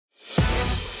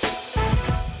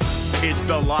It's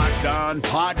the Locked On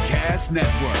Podcast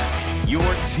Network, your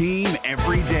team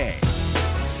every day.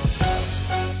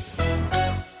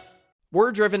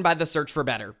 We're driven by the search for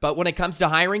better, but when it comes to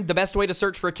hiring, the best way to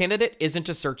search for a candidate isn't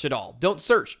to search at all. Don't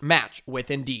search, match with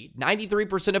Indeed.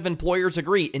 93% of employers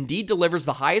agree Indeed delivers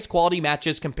the highest quality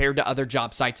matches compared to other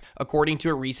job sites, according to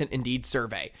a recent Indeed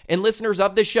survey. And listeners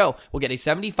of this show will get a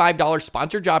 $75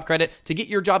 sponsored job credit to get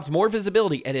your jobs more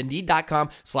visibility at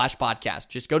Indeed.com/podcast.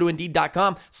 Just go to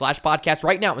Indeed.com/podcast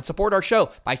right now and support our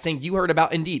show by saying you heard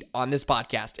about Indeed on this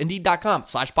podcast.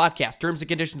 Indeed.com/podcast. Terms and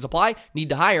conditions apply. Need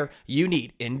to hire? You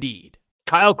need Indeed.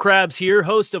 Kyle Krabs here,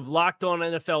 host of Locked On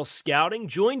NFL Scouting.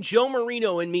 Join Joe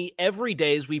Marino and me every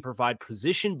day as we provide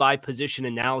position-by-position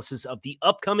analysis of the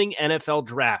upcoming NFL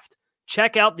Draft.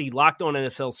 Check out the Locked On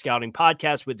NFL Scouting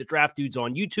podcast with the Draft Dudes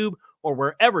on YouTube or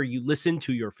wherever you listen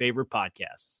to your favorite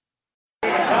podcasts. You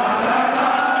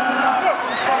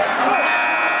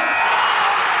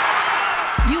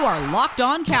are Locked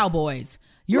On Cowboys,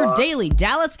 your daily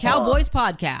Dallas Cowboys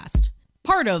podcast.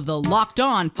 Part of the Locked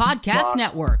On Podcast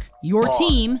Network, your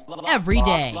team every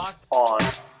day. Locked on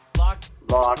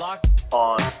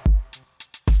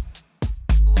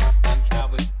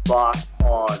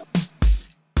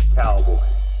Cowboys.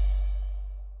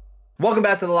 Welcome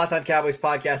back to the Locked On Cowboys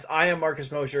podcast. I am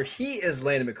Marcus Mosher. He is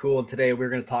Landon McCool, and today we're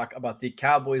going to talk about the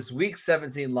Cowboys' Week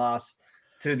 17 loss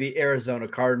to the Arizona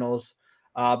Cardinals.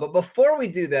 But before we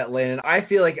do that, Landon, I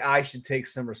feel like I should take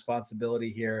some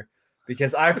responsibility here,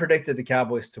 because I predicted the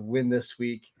Cowboys to win this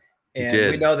week,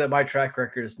 and we know that my track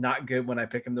record is not good when I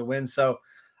pick them to win. So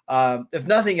if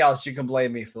nothing else, you can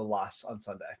blame me for the loss on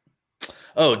Sunday.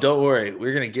 Oh, don't worry.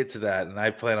 We're going to get to that, and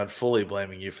I plan on fully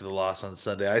blaming you for the loss on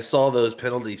Sunday. I saw those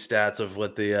penalty stats of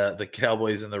what the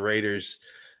Cowboys and the Raiders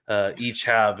each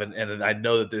have, and I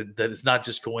know that it's not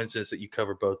just coincidence that you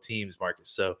cover both teams, Marcus.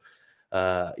 So,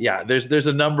 there's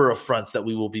a number of fronts that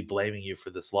we will be blaming you for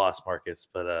this loss, Marcus.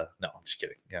 But no, I'm just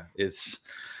kidding. Yeah, it's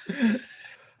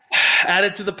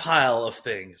added to the pile of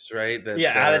things, right?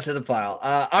 Added to the pile.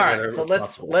 All right, so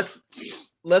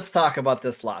let's talk about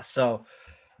this loss. So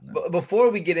before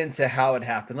we get into how it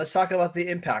happened, let's talk about the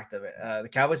impact of it. The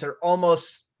Cowboys are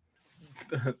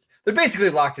they're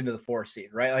basically locked into the 4 seed,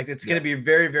 right? Like it's going to be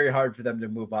very, very hard for them to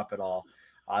move up at all.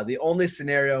 The only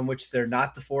scenario in which they're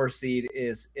not the 4 seed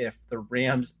is if the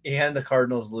Rams and the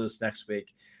Cardinals lose next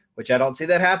week, which I don't see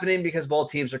that happening because both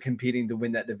teams are competing to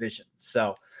win that division.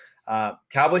 So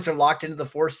Cowboys are locked into the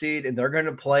 4 seed, and they're going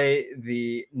to play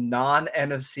the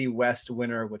non-NFC West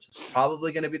winner, which is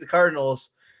probably going to be the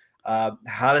Cardinals.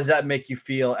 How does that make you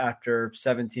feel after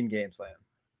 17 games, Landon?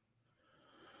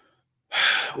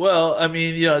 Well, I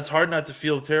mean, it's hard not to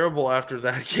feel terrible after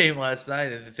that game last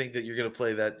night and to think that you're going to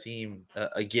play that team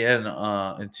again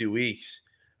in 2 weeks,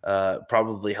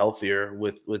 probably healthier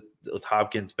with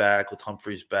Hopkins back, with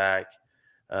Humphreys back,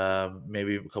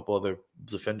 maybe a couple other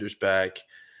defenders back.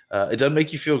 It doesn't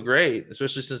make you feel great,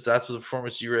 especially since that's the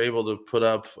performance you were able to put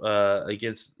up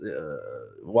against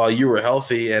while you were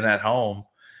healthy and at home.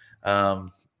 I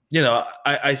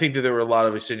think that there were a lot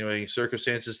of extenuating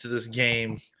circumstances to this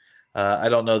game. I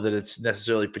don't know that it's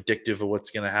necessarily predictive of what's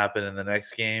going to happen in the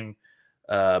next game,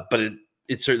 but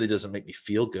it certainly doesn't make me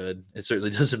feel good. It certainly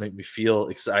doesn't make me feel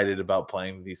excited about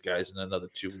playing these guys in another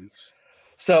 2 weeks.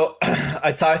 So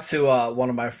I talked to one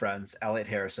of my friends, Elliot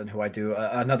Harrison, who I do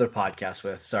another podcast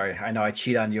with. Sorry, I know I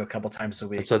cheat on you a couple times a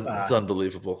week. It's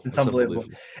unbelievable. It's unbelievable.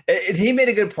 And he made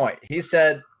a good point. He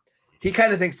said he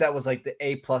kind of thinks that was like the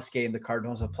A-plus game the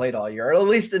Cardinals have played all year, or at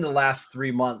least in the last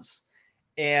 3 months.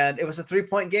 And it was a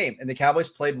 3-point game, and the Cowboys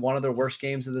played one of their worst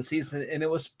games of the season, and it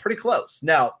was pretty close.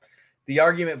 Now, the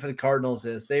argument for the Cardinals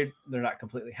is they're not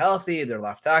completely healthy. Their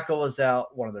left tackle was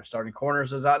out. One of their starting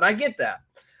corners was out, and I get that.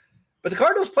 But the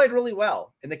Cardinals played really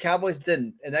well, and the Cowboys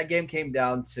didn't. And that game came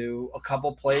down to a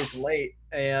couple plays late,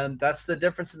 and that's the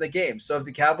difference in the game. So if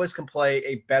the Cowboys can play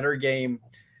a better game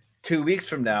 2 weeks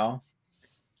from now,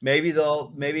 maybe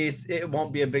it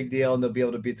won't be a big deal, and they'll be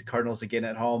able to beat the Cardinals again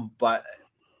at home. But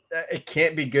it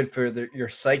can't be good for your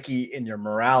psyche and your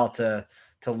morale to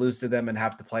lose to them and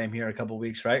have to play them here in a couple of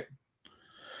weeks, right?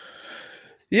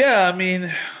 Yeah, I mean,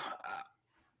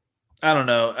 I don't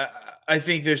know. I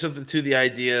think there's something to the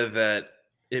idea that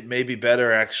it may be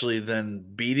better actually than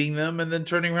beating them and then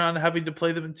turning around and having to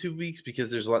play them in 2 weeks, because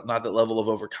there's not that level of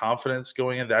overconfidence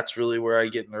going in. That's really where I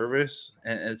get nervous.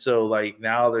 And so like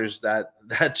now there's that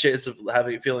chance of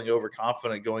feeling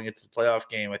overconfident going into the playoff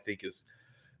game, I think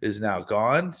is now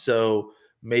gone. So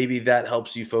maybe that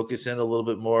helps you focus in a little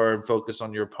bit more and focus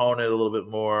on your opponent a little bit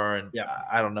more. And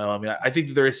I don't know. I mean, I think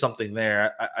that there is something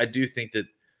there. I do think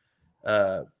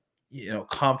that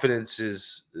confidence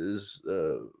is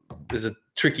a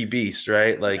tricky beast,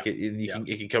 right? Like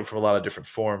it can come from a lot of different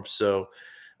forms. So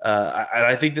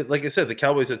I think that, like I said, the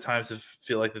Cowboys at times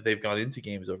feel like that they've gone into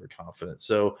games overconfident.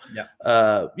 So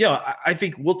I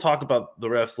think we'll talk about the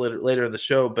refs later in the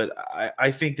show, but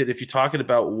I think that if you're talking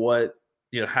about what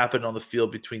happened on the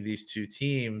field between these two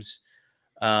teams,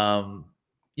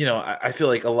 I feel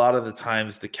like a lot of the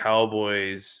times the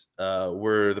Cowboys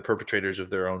were the perpetrators of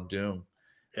their own doom.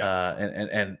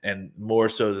 And more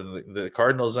so than the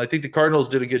Cardinals. And I think the Cardinals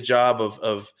did a good job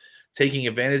of taking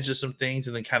advantage of some things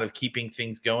and then kind of keeping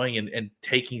things going and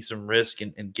taking some risk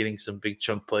and getting some big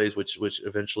chunk plays, which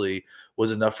eventually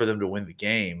was enough for them to win the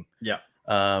game. Yeah.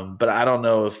 But I don't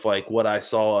know if like what I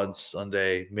saw on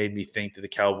Sunday made me think that the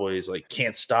Cowboys like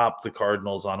can't stop the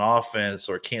Cardinals on offense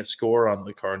or can't score on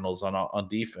the Cardinals on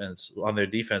defense, on their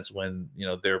defense when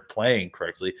they're playing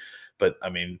correctly. But I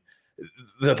mean,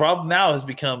 the problem now has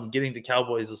become getting the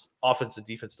Cowboys' offense and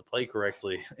defense to play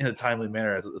correctly in a timely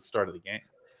manner at the start of the game.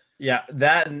 Yeah,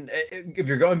 that, and if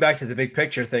you're going back to the big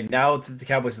picture thing, now that the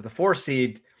Cowboys are the 4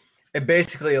 seed, it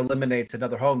basically eliminates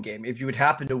another home game. If you would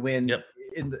happen to win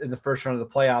in the first round of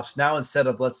the playoffs, now instead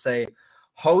of, let's say,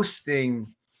 hosting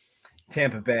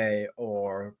Tampa Bay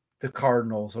or the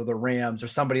Cardinals or the Rams or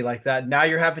somebody like that, now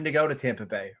you're having to go to Tampa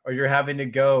Bay or you're having to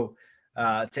go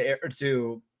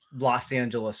to Los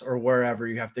Angeles or wherever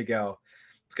you have to go.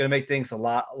 It's going to make things a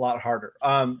lot harder.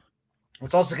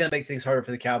 It's also going to make things harder for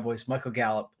the Cowboys. Michael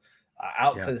Gallup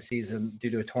out for the season due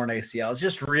to a torn ACL. It's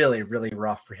just really, really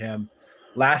rough for him.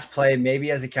 Last play, maybe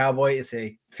as a Cowboy, is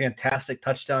a fantastic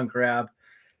touchdown grab.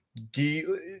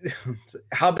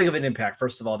 How big of an impact,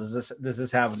 first of all, does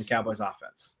this have on the Cowboys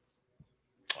offense?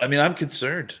 I mean, I'm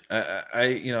concerned.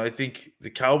 I think the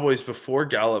Cowboys before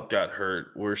Gallup got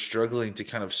hurt were struggling to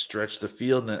kind of stretch the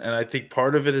field, and I think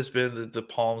part of it has been the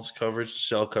Palms coverage,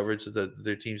 shell coverage that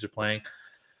their teams are playing.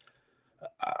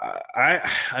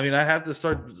 I mean, I have to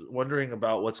start wondering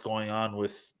about what's going on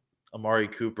with Amari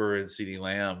Cooper and CeeDee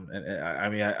Lamb, and I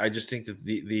mean, I just think that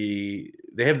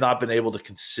they have not been able to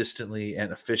consistently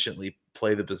and efficiently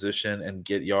play the position and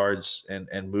get yards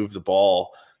and move the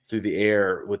ball through the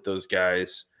air with those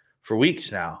guys for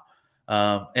weeks now.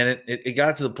 And it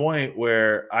got to the point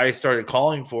where I started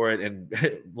calling for it, and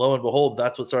lo and behold,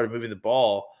 that's what started moving the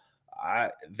ball.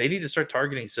 They need to start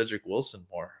targeting Cedric Wilson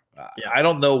more. I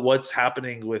don't know what's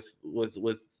happening with.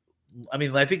 I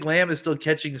mean, I think Lamb is still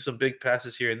catching some big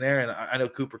passes here and there, and I know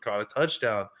Cooper caught a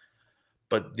touchdown,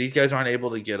 but these guys aren't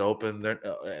able to get open.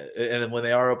 And when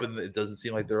they are open, it doesn't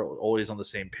seem like they're always on the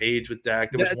same page with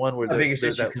Dak. There was one where the biggest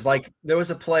issue because there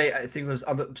was a play, I think it was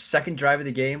on the second drive of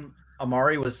the game.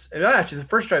 Amari was not actually the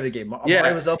first drive of the game.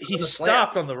 Amari was open. He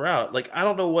stopped on the route. Like I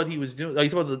don't know what he was doing. Like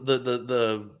you talking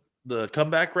about the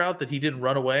comeback route that he didn't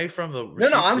run away from the.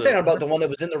 No, I'm talking about the one that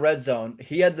was in the red zone.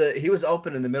 He was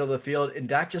open in the middle of the field, and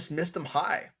Dak just missed him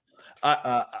high.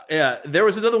 There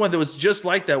was another one that was just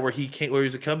like that where he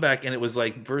was a comeback and it was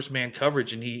like first man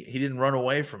coverage and he didn't run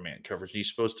away from man coverage.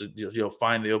 He's supposed to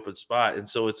find the open spot, and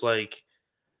so it's like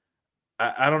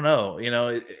I don't know.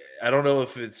 I don't know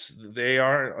if it's they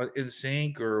aren't in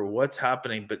sync or what's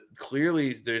happening, but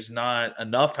clearly there's not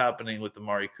enough happening with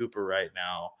Amari Cooper right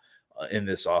now in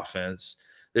this offense.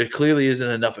 There clearly isn't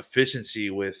enough efficiency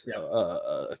with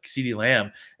CeeDee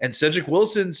Lamb, and Cedric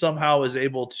Wilson somehow is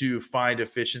able to find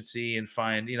efficiency and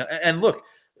find, and look,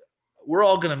 we're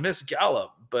all going to miss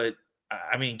Gallup, but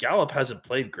I mean, Gallup hasn't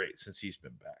played great since he's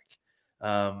been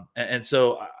back. And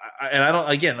so I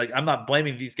don't, again, like I'm not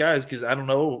blaming these guys because I don't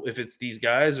know if it's these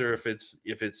guys or if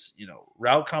it's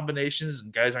route combinations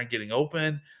and guys aren't getting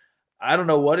open. I don't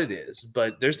know what it is,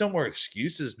 but there's no more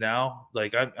excuses now.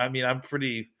 Like, I mean, I'm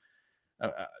pretty,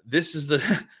 this is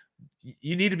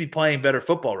you need to be playing better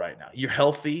football right now. You're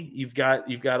healthy. You've got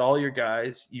all your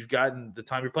guys. You've gotten the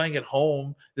time. You're playing at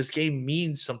home. This game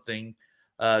means something,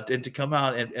 and to come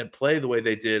out and play the way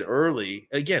they did early.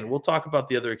 Again, we'll talk about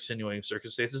the other extenuating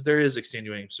circumstances. There is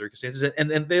extenuating circumstances,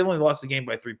 and they only lost the game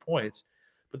by 3 points.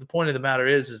 But the point of the matter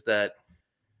is that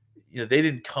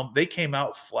they came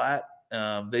out flat.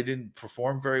 They didn't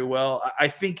perform very well. I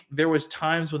think there was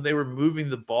times when they were moving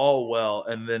the ball well,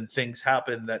 and then things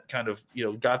happened that kind of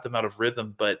got them out of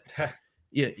rhythm. But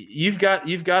you've got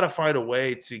to find a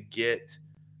way to get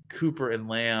Cooper and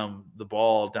Lamb the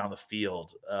ball down the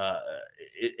field.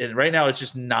 And right now it's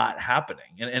just not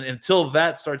happening. And until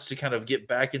that starts to kind of get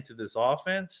back into this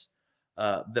offense,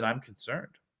 then I'm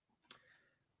concerned.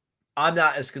 I'm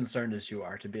not as concerned as you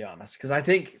are, to be honest, because I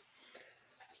think.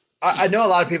 I know a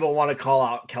lot of people want to call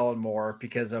out Kellen Moore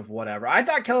because of whatever. I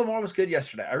thought Kellen Moore was good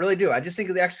yesterday. I really do. I just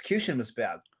think the execution was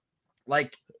bad.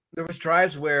 Like there was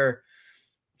drives where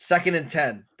 2nd and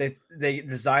 10. They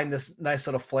designed this nice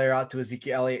little flare out to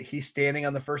Ezekiel Elliott. He's standing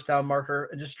on the first down marker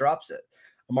and just drops it.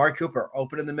 Amari Cooper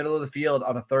open in the middle of the field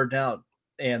on a 3rd down,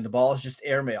 and the ball is just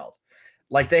airmailed.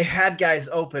 Like they had guys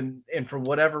open, and for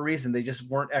whatever reason, they just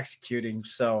weren't executing.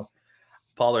 So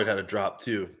Pollard had a drop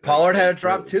too. Pollard had a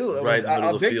drop too. It Right was in the middle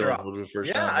a of the big field.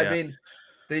 drop. I mean,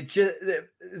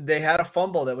 they had a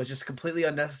fumble that was just completely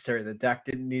unnecessary that Dak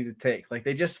didn't need to take. Like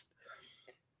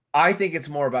I think it's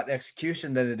more about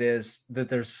execution than it is that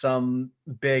there's some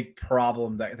big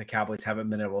problem that the Cowboys haven't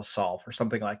been able to solve or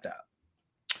something like that.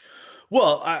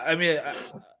 Well, I mean,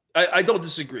 I don't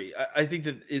disagree. I think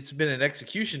that it's been an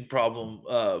execution problem,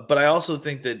 but I also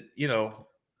think that,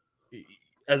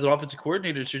 as an offensive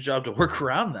coordinator, it's your job to work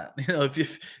around that.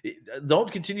 If don't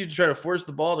continue to try to force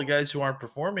the ball to guys who aren't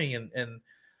performing, and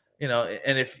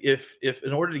if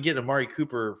in order to get Amari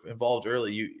Cooper involved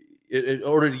early, in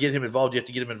order to get him involved, you have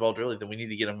to get him involved early. Then we need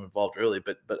to get him involved early.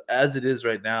 But as it is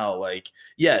right now, like,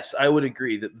 yes, I would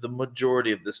agree that the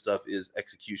majority of this stuff is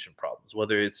execution problems.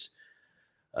 Whether it's,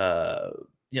 I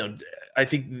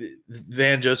think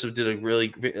Vance Joseph did a really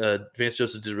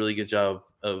good job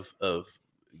of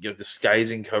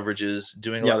disguising coverages,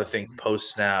 doing a lot of things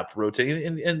post snap,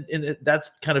 rotating, and that's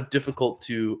kind of difficult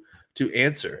to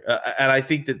answer. And I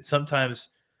think that sometimes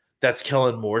that's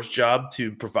Kellen Moore's job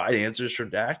to provide answers for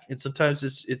Dak, and sometimes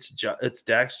it's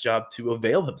Dak's job to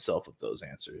avail himself of those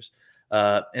answers.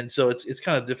 And so it's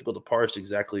kind of difficult to parse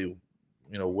exactly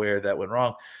where that went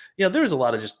wrong. There's a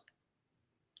lot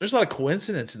of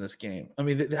coincidence in this game. I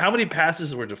mean, how many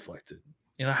passes were deflected?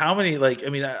 How many?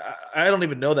 I don't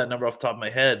even know that number off the top of my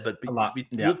head, but a lot.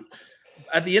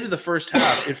 At the end of the first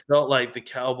half, it felt like the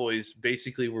Cowboys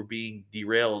basically were being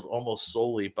derailed almost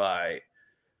solely by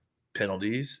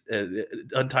penalties,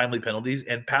 untimely penalties,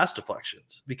 and pass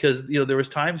deflections. Because there was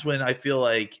times when I feel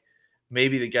like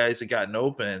maybe the guys had gotten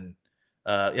open.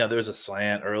 There was a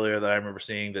slant earlier that I remember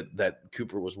seeing that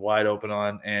Cooper was wide open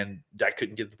on, and Dak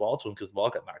couldn't get the ball to him because the ball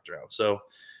got knocked around. So,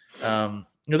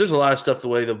 there's a lot of stuff the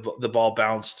way the ball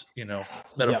bounced,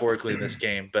 metaphorically in this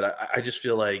game. But I just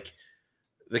feel like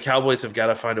the Cowboys have got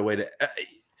to find a way to.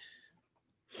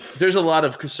 There's a lot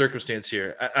of circumstance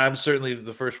here. I'm certainly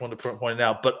the first one to point it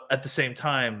out, but at the same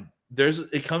time,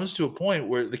 it comes to a point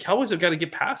where the Cowboys have got to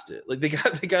get past it. Like they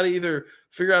got to either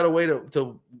figure out a way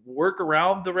to work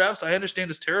around the refs. I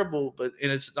understand it's terrible,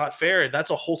 and it's not fair, and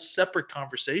that's a whole separate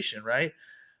conversation, right?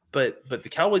 But the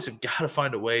Cowboys have got to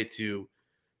find a way to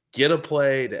get a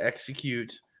play, to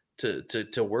execute,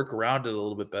 to work around it a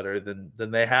little bit better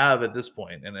than they have at this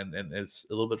point, and it's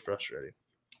a little bit frustrating.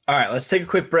 All right, let's take a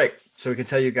quick break so we can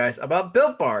tell you guys about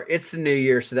Built Bar. It's the new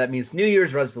year, so that means New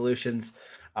Year's resolutions.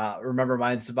 Remember,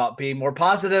 mine's about being more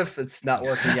positive. It's not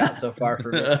working out so far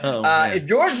for me. If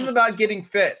yours is about getting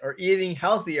fit or eating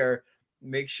healthier,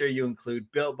 make sure you include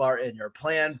Built Bar in your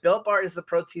plan. Built Bar is the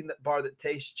protein bar that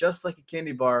tastes just like a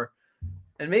candy bar,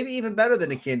 and maybe even better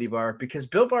than a candy bar, because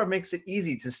Built Bar makes it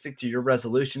easy to stick to your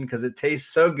resolution because it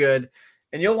tastes so good,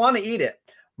 and you'll want to eat it.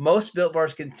 Most Built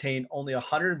Bars contain only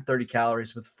 130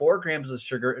 calories with 4 grams of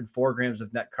sugar and 4 grams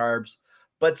of net carbs,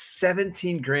 but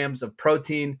 17 grams of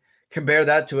protein. Compare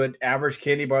that to an average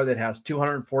candy bar that has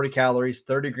 240 calories,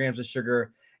 30 grams of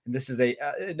sugar, and this is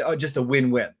just a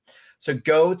win-win. So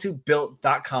go to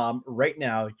Built.com right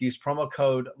now. Use promo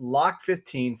code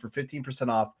LOCK15 for 15%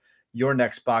 off your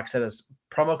next box. That is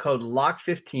promo code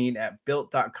LOCK15 at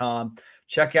Built.com.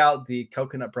 Check out the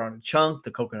coconut brownie chunk,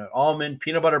 the coconut almond,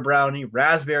 peanut butter brownie,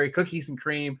 raspberry, cookies and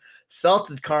cream,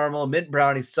 salted caramel, mint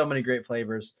brownies, so many great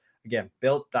flavors. Again,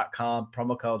 Built.com,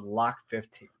 promo code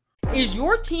LOCK15. Is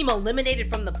your team eliminated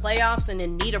from the playoffs and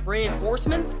in need of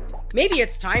reinforcements? Maybe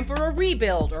it's time for a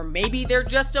rebuild, or maybe they're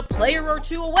just a player or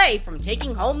two away from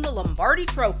taking home the Lombardi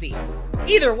Trophy.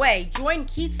 Either way, join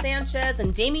Keith Sanchez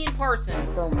and Damian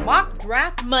Parson for Mock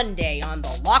Draft Monday on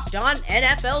the Locked On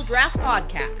NFL Draft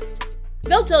Podcast.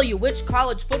 They'll tell you which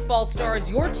college football stars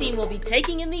your team will be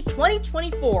taking in the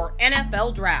 2024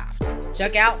 NFL Draft.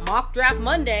 Check out Mock Draft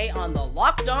Monday on the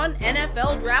Locked On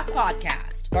NFL Draft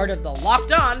Podcast, part of the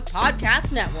Locked On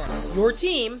Podcast Network, your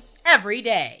team every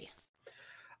day.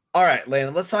 All right,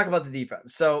 Landon, let's talk about the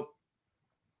defense. So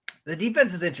the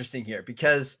defense is interesting here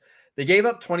because they gave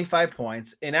up 25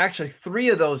 points, and actually 3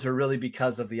 of those are really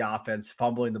because of the offense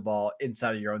fumbling the ball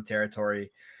inside of your own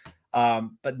territory.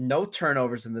 But no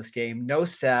turnovers in this game, no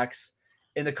sacks.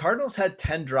 And the Cardinals had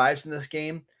 10 drives in this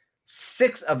game.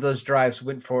 6 of those drives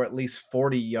went for at least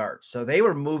 40 yards. So they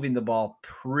were moving the ball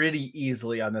pretty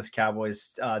easily on this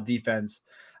Cowboys defense.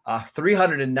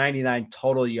 399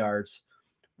 total yards.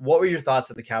 What were your thoughts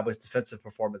of the Cowboys' defensive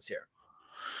performance here?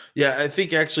 Yeah, I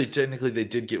think actually technically they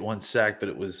did get one sack, but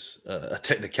it was a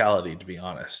technicality, to be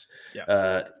honest.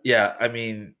 Yeah. Yeah, I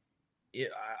mean, yeah,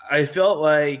 I felt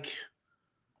like,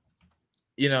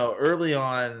 early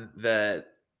on that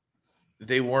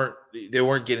they weren't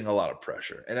getting a lot of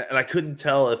pressure, and I couldn't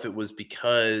tell if it was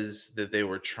because that they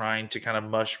were trying to kind of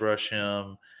mush rush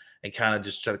him and kind of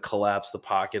just try to collapse the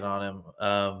pocket on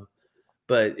him.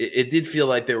 But it did feel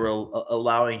like they were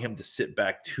allowing him to sit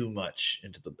back too much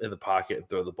in the pocket and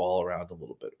throw the ball around a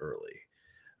little bit early.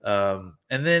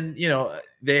 And then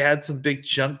they had some big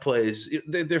chunk plays.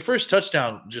 Their first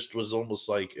touchdown just was almost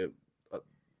like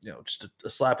just a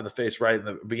slap in the face right in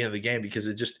the beginning of the game, because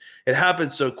it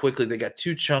happened so quickly. They got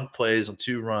two chunk plays on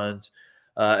two runs,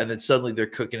 and then suddenly they're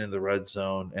cooking in the red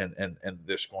zone and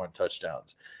they're scoring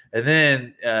touchdowns. And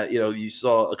then you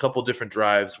saw a couple different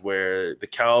drives where the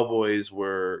Cowboys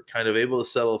were kind of able to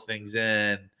settle things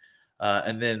in,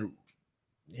 and then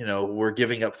were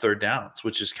giving up third downs,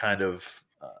 which is kind of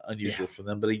unusual for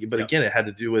them. But again, it had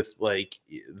to do with like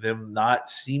them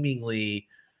not seemingly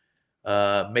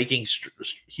making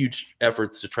huge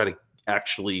efforts to try to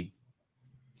actually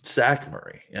sack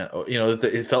Murray.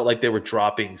 It felt like they were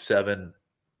dropping 7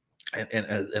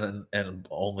 and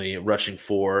only rushing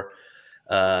 4.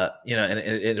 And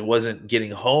it wasn't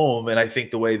getting home. And I think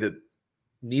the way that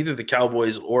neither the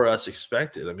Cowboys or us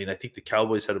expected. I mean, I think the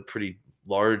Cowboys had a pretty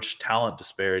large talent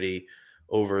disparity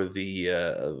over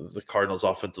the Cardinals'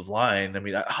 offensive line. I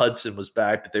mean, Hudson was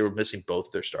back, but they were missing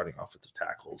both their starting offensive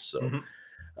tackles. So. Mm-hmm.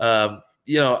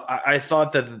 I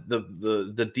thought that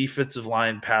the defensive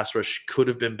line pass rush could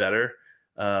have been better.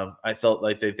 I felt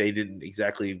like they didn't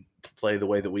exactly play the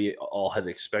way that we all had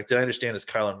expected. I understand it's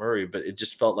Kyler Murray, but it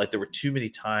just felt like there were too many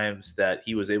times that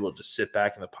he was able to sit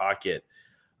back in the pocket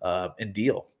and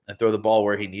deal and throw the ball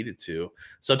where he needed to.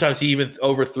 Sometimes he even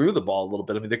overthrew the ball a little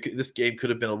bit. I mean, this game could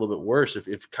have been a little bit worse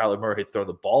if Kyler Murray had thrown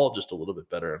the ball just a little bit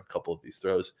better on a couple of these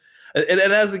throws. And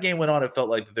as the game went on, it felt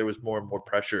like there was more and more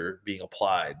pressure being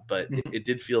applied. But it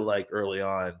did feel like early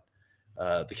on,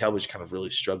 the Cowboys kind of really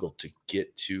struggled to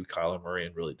get to Kyler Murray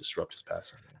and really disrupt his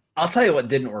passing game. I'll tell you what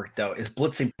didn't work, though, is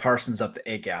blitzing Parsons up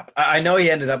the A-gap. I know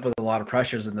he ended up with a lot of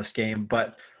pressures in this game,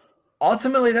 but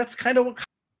ultimately that's kind of what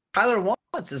Kyler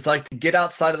wants, is like to get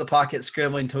outside of the pocket,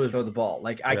 scrambling to throw the ball.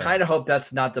 Like, I kind of hope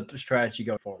that's not the strategy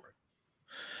going forward.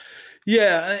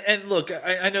 Yeah, and look,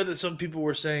 I know that some people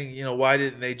were saying, why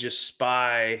didn't they just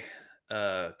spy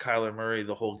Kyler Murray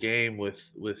the whole game with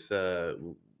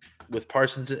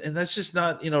Parsons? And that's just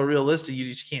not realistic. You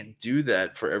just can't do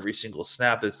that for every single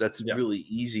snap. That's really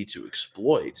easy to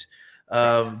exploit.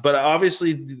 But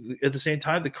obviously, at the same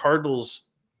time, the Cardinals'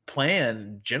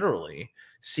 plan generally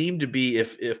seemed to be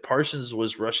if Parsons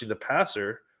was rushing the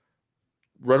passer,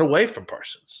 run away from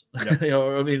Parsons. Yep.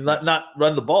 I mean, not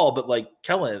run the ball, but like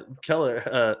Keller,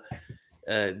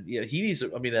 he needs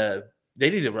to. I mean,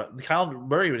 they need to run. Kyle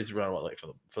Murray needs to run away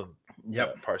from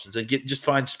Parsons and just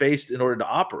find space in order to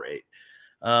operate.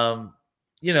 I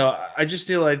just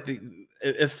feel like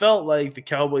it felt like the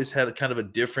Cowboys had a kind of a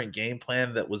different game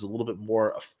plan that was a little bit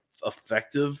more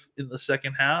effective in the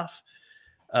second half.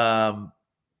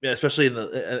 Especially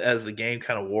as the game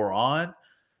kind of wore on.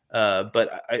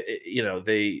 But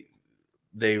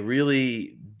they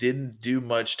really didn't do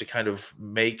much to kind of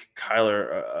make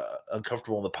Kyler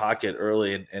uncomfortable in the pocket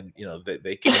early, and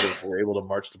they kind of were able to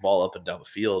march the ball up and down the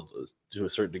field to a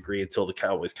certain degree until the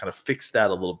Cowboys kind of fixed that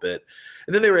a little bit,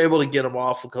 and then they were able to get him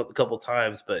off a couple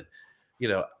times. But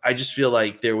I just feel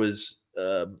like there was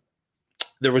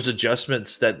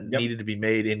adjustments that needed to be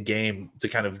made in game to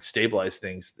kind of stabilize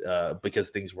things because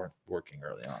things weren't working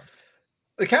early on.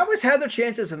 The Cowboys had their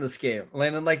chances in this game,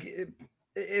 Landon. Like,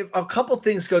 if a couple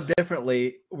things go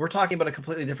differently, we're talking about a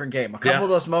completely different game. A couple of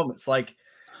those moments, like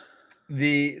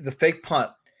the fake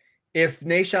punt. If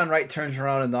Nahshon Wright turns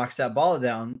around and knocks that ball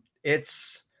down,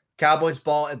 it's Cowboys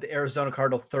ball at the Arizona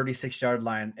Cardinal 36-yard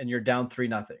line, and you're down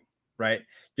 3-0, right?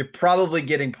 You're probably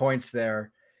getting points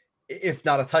there, if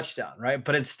not a touchdown, right?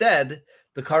 But instead,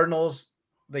 the Cardinals,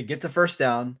 they get the first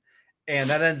down, and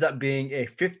that ends up being a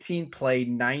 15-play,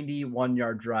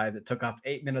 91-yard drive that took off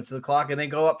 8 minutes of the clock, and they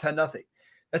go up 10-0.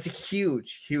 That's a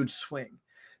huge, huge swing.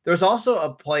 There's also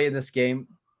a play in this game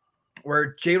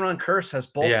where Jaron Kearse has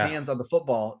both hands on the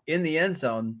football in the end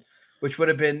zone, which would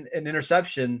have been an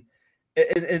interception.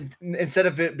 And instead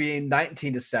of it being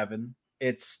 19-7,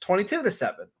 it's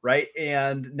 22-7, right?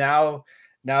 And now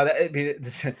that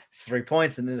it's 3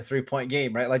 points and then a 3-point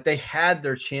game, right? Like, they had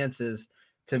their chances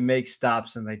to make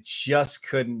stops and they just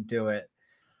couldn't do it.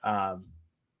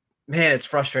 Man, it's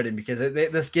frustrating because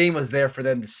this game was there for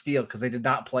them to steal because they did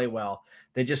not play well.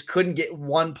 They just couldn't get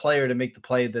one player to make the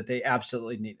play that they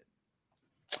absolutely needed.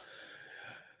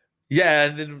 Yeah,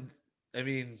 and then I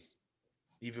mean,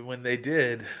 even when they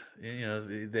did,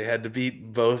 they had to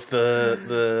beat both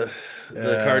the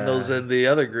Cardinals and the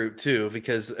other group too,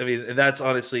 because I mean, and that's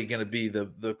honestly going to be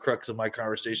the crux of my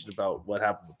conversation about what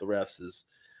happened with the refs is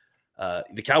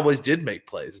the Cowboys did make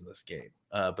plays in this game,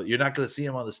 but you're not going to see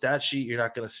them on the stat sheet. You're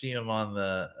not going to see them on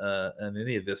on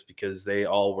any of this because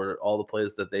all the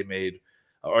plays that they made,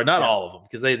 or not all of them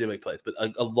because they did make plays, but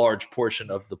a large portion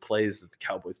of the plays that the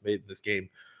Cowboys made in this game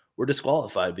were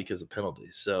disqualified because of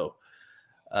penalties. So.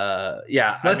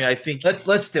 I think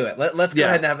let's do it. Let's go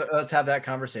ahead and let's have that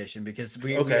conversation because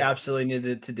we absolutely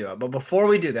needed to do it. But before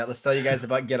we do that, let's tell you guys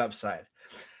about Get Upside.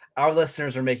 Our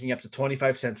listeners are making up to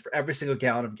 25 cents for every single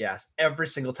gallon of gas every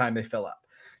single time they fill up.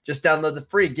 Just download the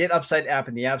free Get Upside app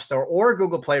in the App Store or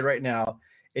Google Play right now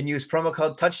and use promo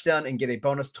code Touchdown and get a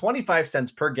bonus 25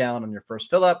 cents per gallon on your first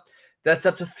fill up. That's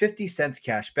up to 50 cents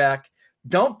cash back.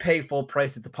 Don't pay full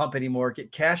price at the pump anymore.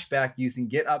 Get cash back using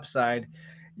Get Upside.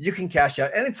 You can cash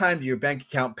out anytime to your bank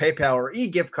account, PayPal, or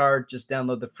e-gift card. Just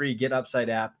download the free Get Upside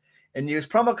app and use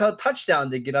promo code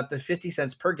Touchdown to get up to 50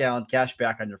 cents per gallon cash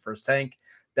back on your first tank.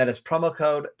 That is promo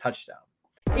code Touchdown.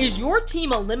 Is your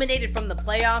team eliminated from the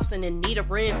playoffs and in need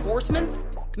of reinforcements?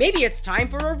 Maybe it's time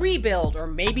for a rebuild, or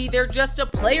maybe they're just a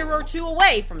player or two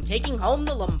away from taking home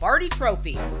the Lombardi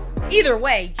Trophy. Either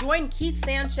way, join Keith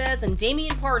Sanchez and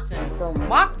Damian Parson for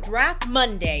Mock Draft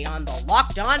Monday on the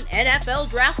Locked On NFL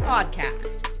Draft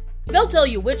Podcast. They'll tell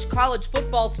you which college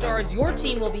football stars your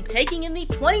team will be taking in the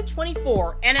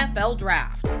 2024 NFL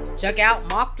Draft. Check out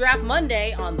Mock Draft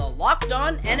Monday on the Locked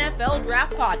On NFL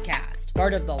Draft Podcast,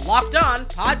 part of the Locked On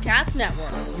Podcast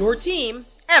Network. Your team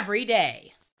every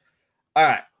day. All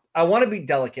right. I want to be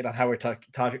delicate on how we're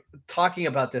talking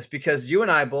about this because you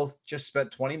and I both just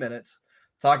spent 20 minutes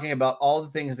talking about all the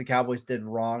things the Cowboys did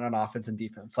wrong on offense and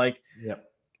defense.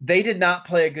 They did not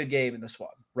play a good game in this one,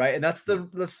 right? And that's the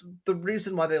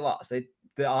reason why they lost.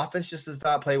 The offense just does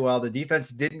not play well. The defense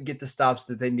didn't get the stops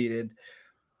that they needed.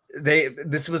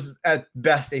 This was at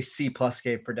best a C+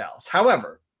 game for Dallas.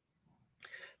 However,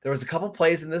 there was a couple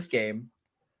plays in this game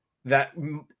that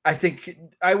I think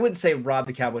I wouldn't say robbed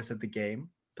the Cowboys of the game,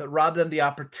 but robbed them the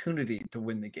opportunity to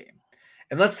win the game.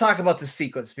 And let's talk about the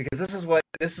sequence because this is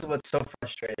what's so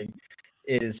frustrating.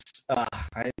 I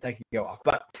can go off,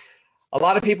 but a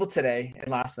lot of people today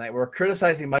and last night were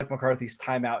criticizing Mike McCarthy's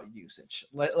timeout usage.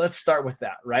 Let's start with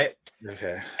that, right?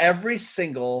 Okay. Every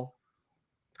single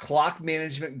clock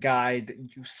management guide that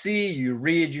you see, you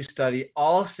read, you study,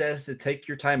 all says to take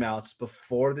your timeouts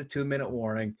before the 2-minute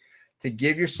warning to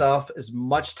give yourself as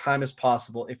much time as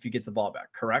possible if you get the ball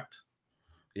back, correct?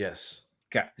 Yes.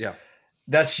 Okay. Yeah.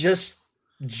 That's just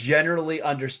generally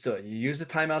understood. You use the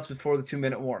timeouts before the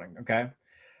 2-minute warning, okay?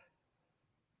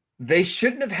 They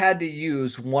shouldn't have had to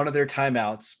use one of their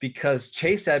timeouts because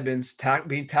Chase Edmonds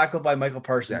being tackled by Michael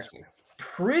Parsons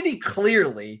pretty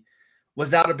clearly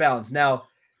was out of bounds. Now,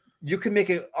 you can make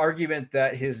an argument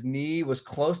that his knee was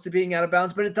close to being out of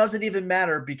bounds, but it doesn't even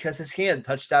matter because his hand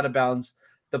touched out of bounds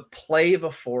the play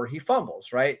before he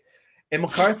fumbles, right? And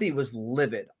McCarthy was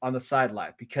livid on the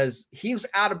sideline because he was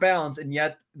out of bounds, and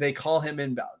yet they call him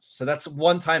inbounds. So that's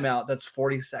one timeout. That's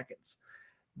 40 seconds.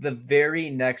 The very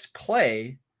next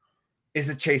play is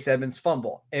the Chase Edmonds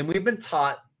fumble. And we've been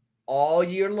taught all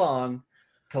year long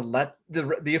to let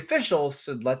the officials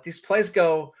should let these plays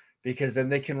go because then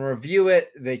they can review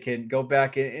it. They can go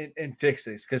back and fix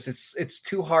this because it's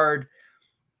too hard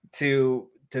to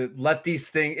let these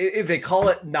things, if they call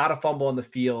it not a fumble on the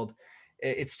field,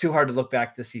 it's too hard to look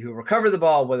back to see who recovered the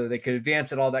ball, whether they could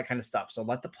advance it, all that kind of stuff. So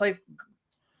let the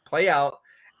play out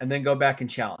and then go back and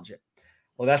challenge it.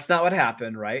 Well, that's not what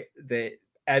happened, right?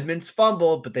 Edmonds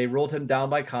fumbled, but they ruled him down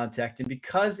by contact. And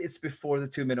because it's before the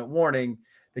 2-minute warning,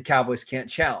 the Cowboys can't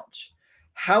challenge.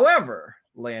 However,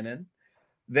 Landon,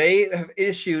 they have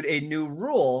issued a new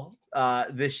rule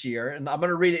this year, and I'm going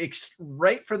to read it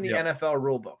right from the NFL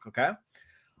rule book, okay?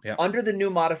 Yeah. Under the new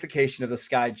modification of the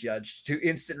Sky Judge to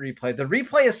instant replay, the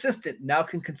replay assistant now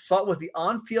can consult with the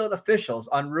on-field officials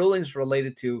on rulings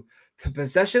related to the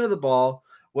possession of the ball,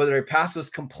 whether a pass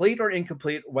was complete or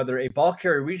incomplete, whether a ball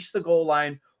carrier reached the goal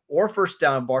line or first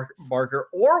down marker,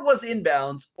 or was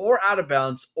inbounds or out of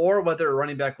bounds, or whether a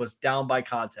running back was down by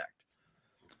contact.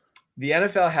 The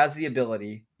NFL has the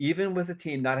ability, even with a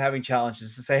team not having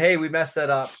challenges, to say, hey, we messed that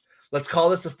up. Let's call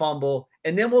this a fumble,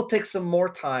 and then we'll take some more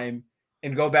time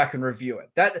and go back and review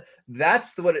it.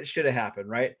 That's what it should have happened,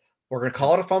 right? We're going to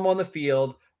call it a fumble on the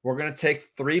field. We're going to take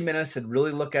 3 minutes and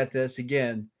really look at this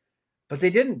again. But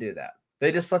they didn't do that.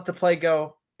 They just let the play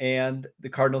go, and the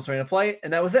Cardinals ran a play,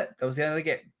 and that was it. That was the end of the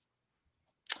game.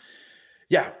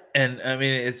 Yeah, and I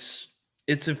mean it's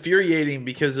it's infuriating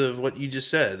because of what you just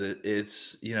said.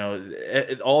 It's,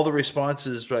 all the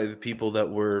responses by the people that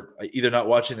were either not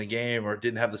watching the game or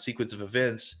didn't have the sequence of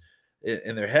events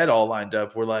in their head all lined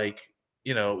up were like,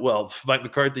 well, Mike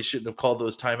McCarthy shouldn't have called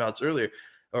those timeouts earlier,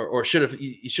 or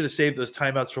he should have saved those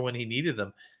timeouts for when he needed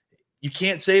them. You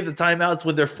can't save the timeouts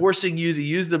when they're forcing you to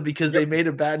use them because they made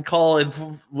a bad call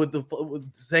and with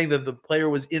saying that the player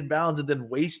was inbounds and then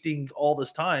wasting all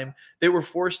this time. They were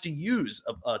forced to use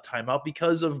a timeout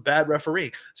because of bad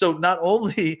refereeing. So not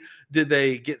only did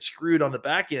they get screwed on the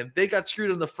back end, they got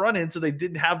screwed on the front end, so they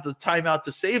didn't have the timeout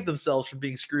to save themselves from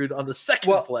being screwed on the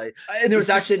second play. And there was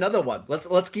actually another one.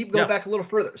 Let's keep going back a little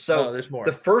further. So there's more.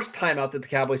 The first timeout that the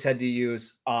Cowboys had to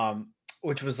use,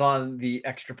 which was on the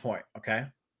extra point, okay?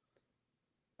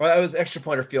 Well, it was extra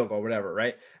point or field goal, whatever,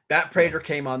 right? Matt Prater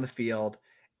came on the field,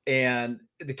 and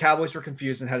the Cowboys were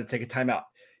confused and had to take a timeout.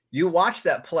 You watch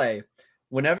that play.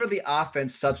 Whenever the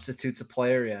offense substitutes a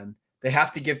player in, they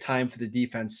have to give time for the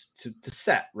defense to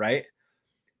set, right?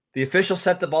 The official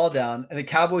set the ball down, and the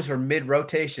Cowboys were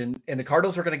mid-rotation, and the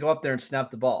Cardinals were going to go up there and snap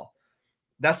the ball.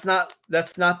 That's not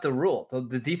the rule.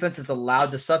 The defense is allowed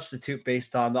to substitute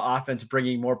based on the offense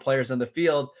bringing more players on the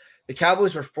field. The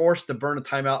Cowboys were forced to burn a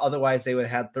timeout. Otherwise, they would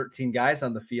have had 13 guys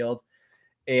on the field.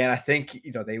 And I think,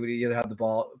 they would either have the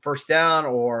ball first down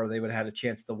or they would have had a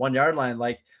chance at the 1 yard line.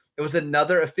 Like, it was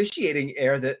another officiating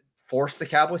error that forced the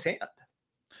Cowboys' hand.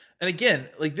 And again,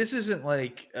 like, this isn't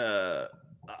like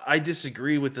I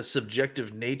disagree with the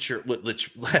subjective nature,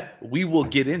 which we will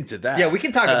get into that. Yeah, we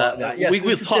can talk about that. Yes, we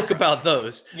will talk about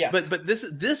those. Yes. But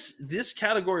this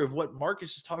category of what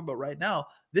Marcus is talking about right now,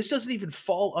 this doesn't even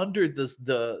fall under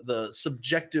the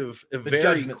subjective,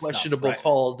 very questionable stuff, right?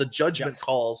 call, the judgment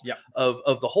calls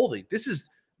of the holding. This is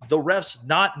the refs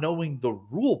not knowing the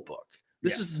rule book.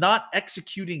 This is not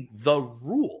executing the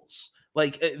rules.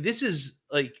 Like, this is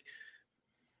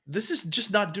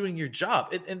just not doing your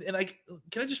job. And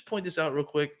can I just point this out real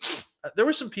quick? There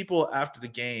were some people after the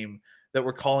game that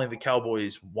were calling the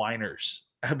Cowboys whiners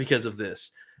because of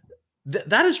this.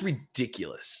 That is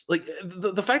ridiculous. Like,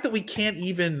 the fact that we can't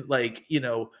even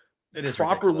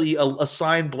properly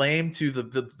assign blame to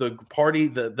the party,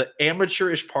 the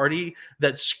amateurish party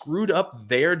that screwed up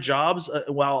their jobs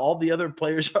while all the other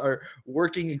players are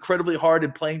working incredibly hard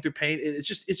and playing through pain.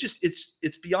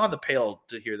 It's beyond the pale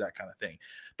to hear that kind of thing.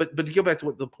 But to go back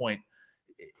to the point,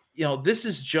 this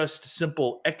is just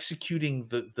simple executing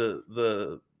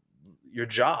your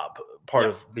job part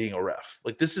of being a ref.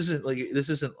 Like, this isn't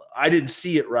I didn't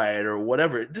see it right or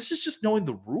whatever. This is just knowing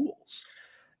the rules.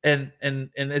 And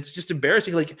it's just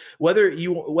embarrassing. Like, whether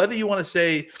you want to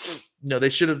say, they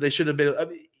should have been. I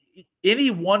mean,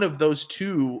 any one of those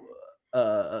two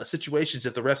situations,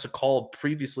 if the refs had called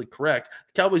previously correct,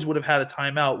 the Cowboys would have had a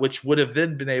timeout, which would have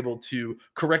then been able to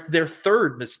correct their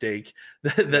third mistake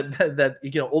that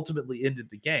ultimately ended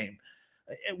the game.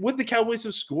 Would the Cowboys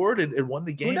have scored and won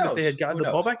the game if they had gotten the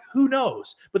ball back? Who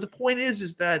knows? But the point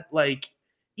is that, like,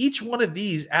 each one of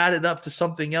these added up to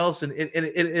something else, and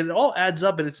it all adds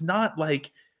up, and it's not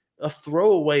like a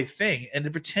throwaway thing. And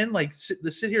to pretend like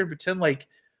sit here and pretend like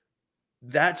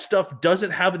that stuff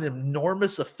doesn't have an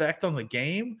enormous effect on the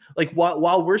game. Like,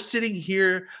 while we're sitting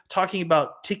here talking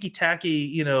about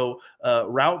ticky-tacky,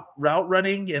 route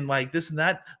running and like this and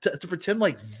that, to pretend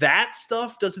like that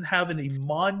stuff doesn't have any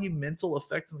monumental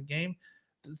effect on the game.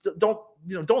 Don't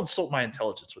insult my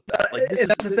intelligence with that. Like,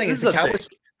 that's the thing is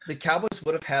the Cowboys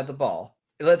would have had the ball.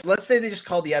 Let's say they just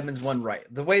called the Edmonds one right,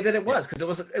 the way that it was,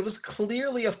 because it was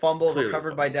clearly a fumble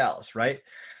recovered by Dallas, right?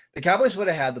 The Cowboys would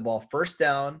have had the ball first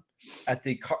down at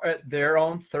their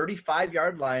own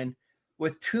 35-yard line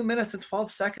with 2 minutes and 12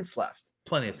 seconds left.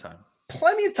 Plenty of time.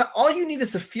 All you need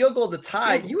is a field goal to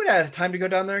tie. You would have had time to go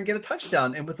down there and get a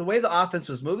touchdown. And with the way the offense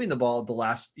was moving the ball the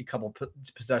last couple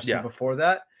possessions before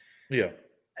that,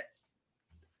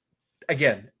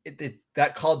 again,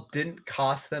 that call didn't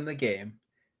cost them the game.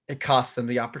 It cost them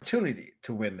the opportunity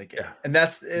to win the game. And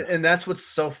that's what's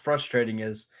so frustrating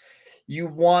is you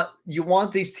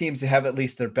want these teams to have at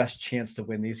least their best chance to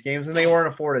win these games, and they weren't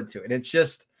afforded to. And it's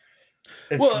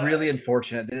really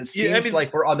unfortunate. And it seems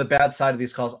like we're on the bad side of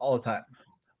these calls all the time.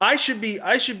 I should be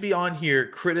on here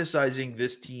criticizing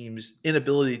this team's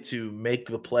inability to make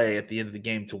the play at the end of the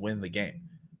game to win the game.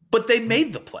 But they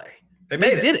made the play. They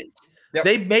did it. Yep.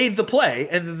 They made the play,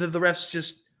 and the refs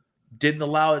just didn't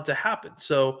allow it to happen.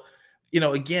 So,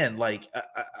 again, like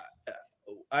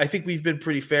I think we've been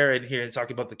pretty fair in here and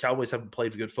talking about the Cowboys haven't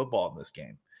played good football in this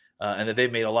game, and that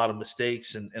they've made a lot of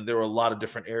mistakes, and there were a lot of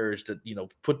different errors that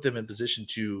put them in position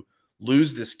to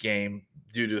lose this game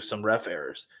due to some ref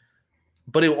errors.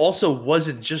 but it also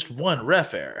wasn't just one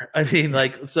ref error. I mean,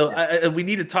 like, so we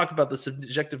need to talk about the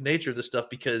subjective nature of this stuff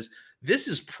because this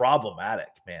is problematic,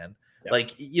 man. Yeah.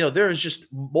 Like, there is just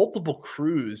multiple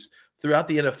crews throughout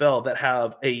the NFL that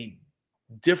have a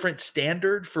different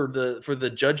standard for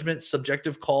the judgment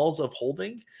subjective calls of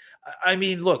holding. I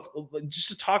mean, look, just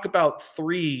to talk about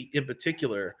three in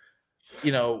particular,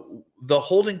 the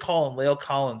holding call on La'el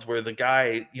Collins where the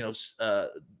guy,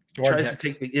 tries to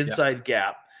take the inside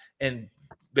gap and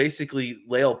basically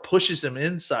La'el pushes him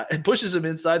inside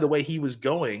the way he was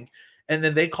going. And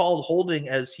then they called holding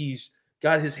as he's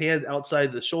got his hand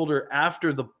outside the shoulder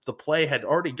after the play had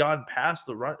already gone past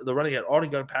the running had already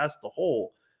gone past the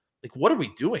hole. Like, what are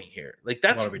we doing here? Like,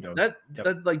 that's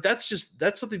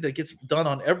that's something that gets done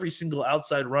on every single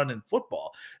outside run in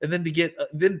football. And then to get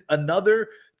then another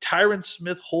Tyron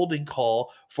Smith holding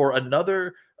call for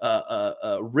another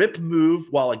rip move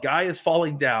while a guy is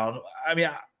falling down. I mean,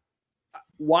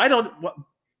 why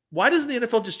doesn't the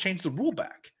NFL just change the rule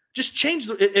back? Just change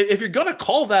if you're going to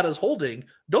call that as holding,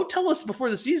 don't tell us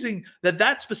before the season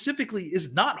that specifically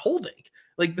is not holding.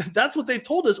 Like, that's what they've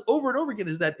told us over and over again,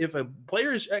 is that if a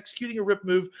player is executing a rip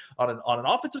move on an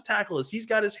offensive tackle as he's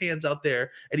got his hands out there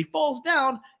and he falls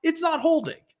down, it's not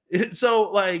holding.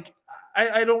 So, like,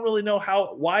 I don't really know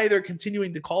why they're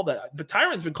continuing to call that. But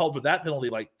Tyron's been called for that penalty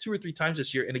like 2 or 3 times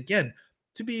this year. And again,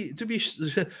 to be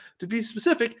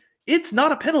specific, it's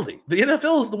not a penalty. The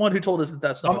NFL is the one who told us that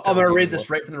that's not. I'm going to read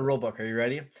this right from the rule book. Are you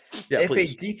ready? Yeah, if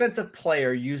please. A defensive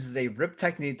player uses a rip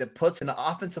technique that puts an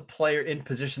offensive player in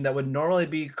position that would normally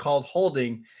be called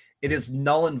holding, it is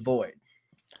null and void.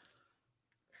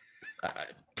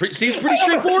 Seems pretty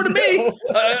straightforward to me.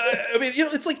 I mean,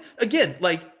 it's like, again,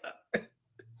 like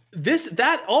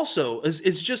that also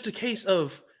is just a case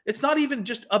of, it's not even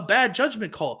just a bad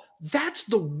judgment call. That's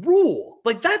the rule.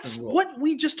 Like, that's what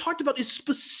we just talked about is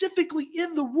specifically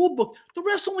in the rule book. The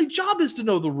ref's only job is to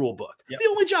know the rule book. Yep. The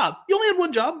only job. You only had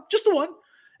one job, just the one.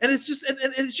 And it's just, and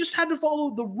it's just had to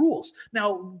follow the rules.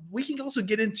 Now, we can also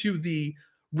get into the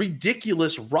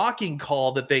ridiculous rocking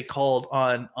call that they called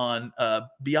on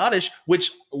Biotish,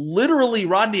 which literally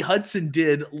Rodney Hudson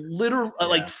did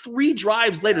like 3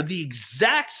 drives later. The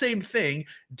exact same thing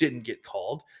didn't get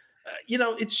called.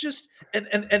 It's just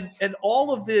and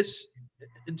all of this,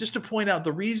 just to point out,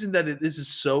 the reason that this is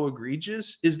so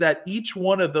egregious is that each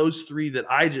one of those 3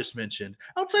 that I just mentioned,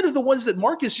 outside of the ones that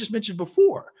Marcus just mentioned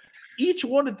before, each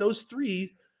one of those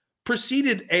 3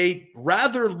 preceded a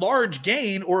rather large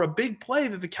gain or a big play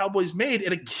that the Cowboys made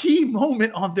at a key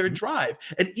moment on their drive.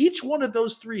 And each one of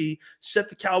those 3 set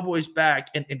the Cowboys back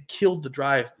and killed the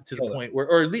drive to the point where,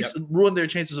 or at least ruined their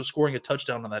chances of scoring a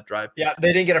touchdown on that drive. Yeah,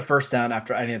 they didn't get a first down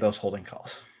after any of those holding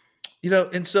calls.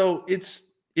 And so it's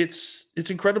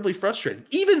incredibly frustrating.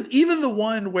 Even the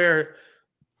one where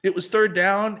it was 3rd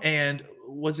down and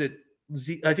was it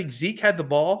Zeke? I think Zeke had the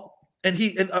ball. And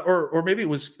or maybe it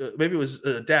was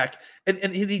Dak,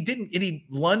 and he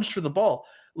lunged for the ball,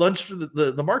 lunged for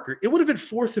the marker. It would have been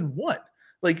 4th and 1.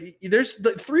 Like, there's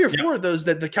 3 or 4 of those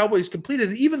that the Cowboys completed,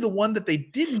 and even the one that they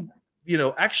didn't,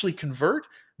 actually convert,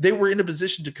 they were in a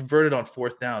position to convert it on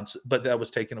 4th downs, but that was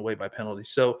taken away by penalty.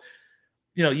 So,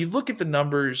 you look at the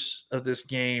numbers of this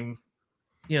game,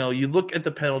 you look at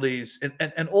the penalties,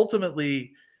 and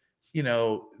ultimately,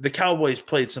 the Cowboys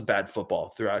played some bad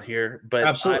football throughout here, but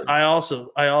absolutely. I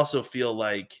also feel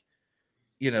like,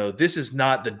 this is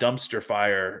not the dumpster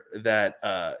fire that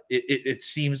it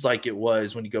seems like it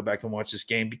was when you go back and watch this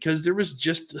game, because there was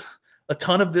just a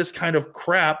ton of this kind of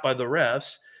crap by the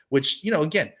refs, which,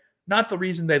 again, not the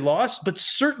reason they lost, but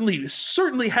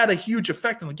certainly had a huge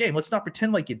effect on the game. Let's not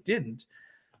pretend like it didn't.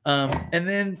 And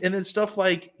then stuff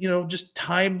like, just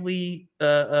timely,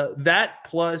 that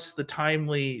plus the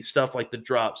timely stuff like the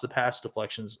drops, the pass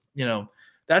deflections,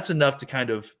 that's enough to kind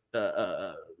of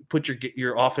put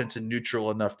your offense in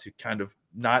neutral enough to kind of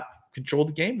not control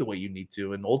the game the way you need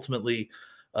to. And ultimately,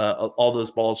 all those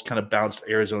balls kind of bounced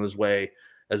Arizona's way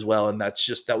as well. And that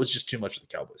was just too much for the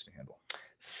Cowboys to handle.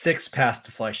 6 pass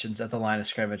deflections at the line of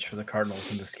scrimmage for the Cardinals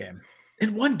in this game.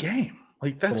 In one game.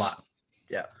 Like, that's a lot.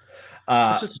 Yeah.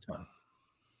 It's just a ton.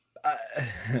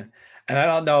 And I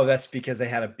don't know if that's because they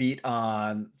had a beat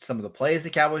on some of the plays the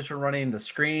Cowboys were running, the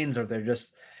screens, or they're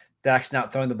just Dak's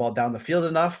not throwing the ball down the field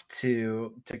enough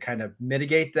to kind of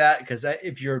mitigate that. Because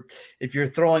if you're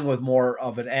throwing with more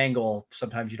of an angle,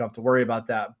 sometimes you don't have to worry about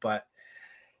that. But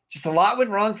just a lot went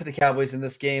wrong for the Cowboys in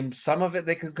this game. Some of it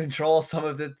they can control, some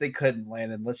of it they couldn't,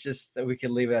 Landon. We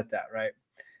can leave it at that, right?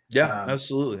 Yeah,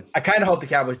 absolutely. I kind of hope the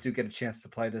Cowboys do get a chance to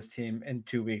play this team in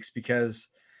 2 weeks, because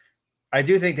I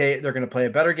do think they're going to play a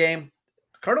better game.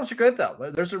 Cardinals are good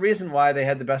though. There's a reason why they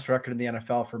had the best record in the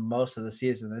NFL for most of the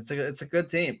season. It's a good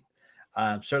team.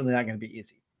 Certainly not going to be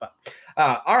easy. But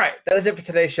all right, that is it for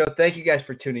today's show. Thank you guys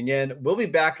for tuning in. We'll be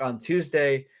back on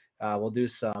Tuesday. We'll do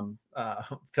some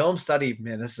film study.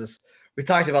 Man, we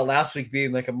talked about last week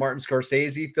being like a Martin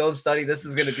Scorsese film study. This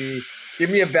is going to be,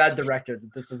 give me a bad director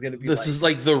that this is going to be. This is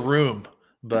like The Room,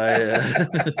 but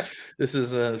this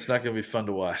is it's not going to be fun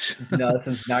to watch. No, this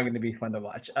is not going to be fun to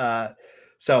watch.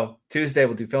 So Tuesday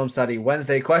we'll do film study,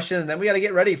 Wednesday questions, and then we got to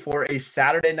get ready for a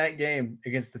Saturday night game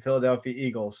against the Philadelphia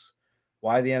Eagles.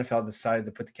 Why the NFL decided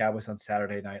to put the Cowboys on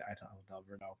Saturday night, I don't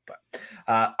never know.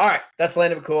 But all right, that's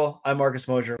Landon McCool. I'm Marcus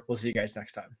Mosier. We'll see you guys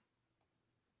next time.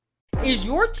 Is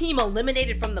your team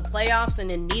eliminated from the playoffs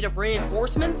and in need of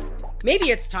reinforcements?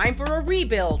 Maybe it's time for a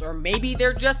rebuild, or maybe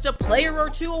they're just a player or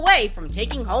two away from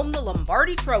taking home the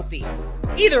Lombardi Trophy.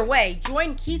 Either way,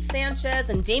 join Keith Sanchez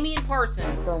and Damian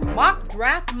Parson for Mock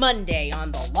Draft Monday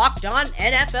on the Locked On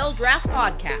NFL Draft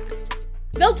Podcast.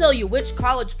 They'll tell you which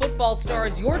college football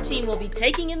stars your team will be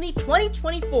taking in the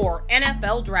 2024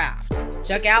 NFL Draft.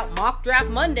 Check out Mock Draft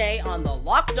Monday on the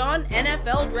Locked On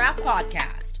NFL Draft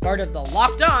Podcast, part of the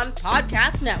Locked On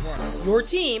Podcast Network, your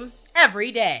team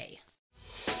every day.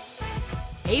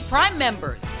 Hey, Prime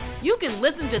members, you can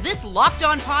listen to this Locked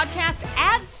On podcast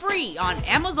ad-free on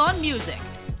Amazon Music.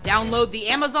 Download the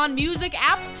Amazon Music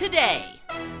app today.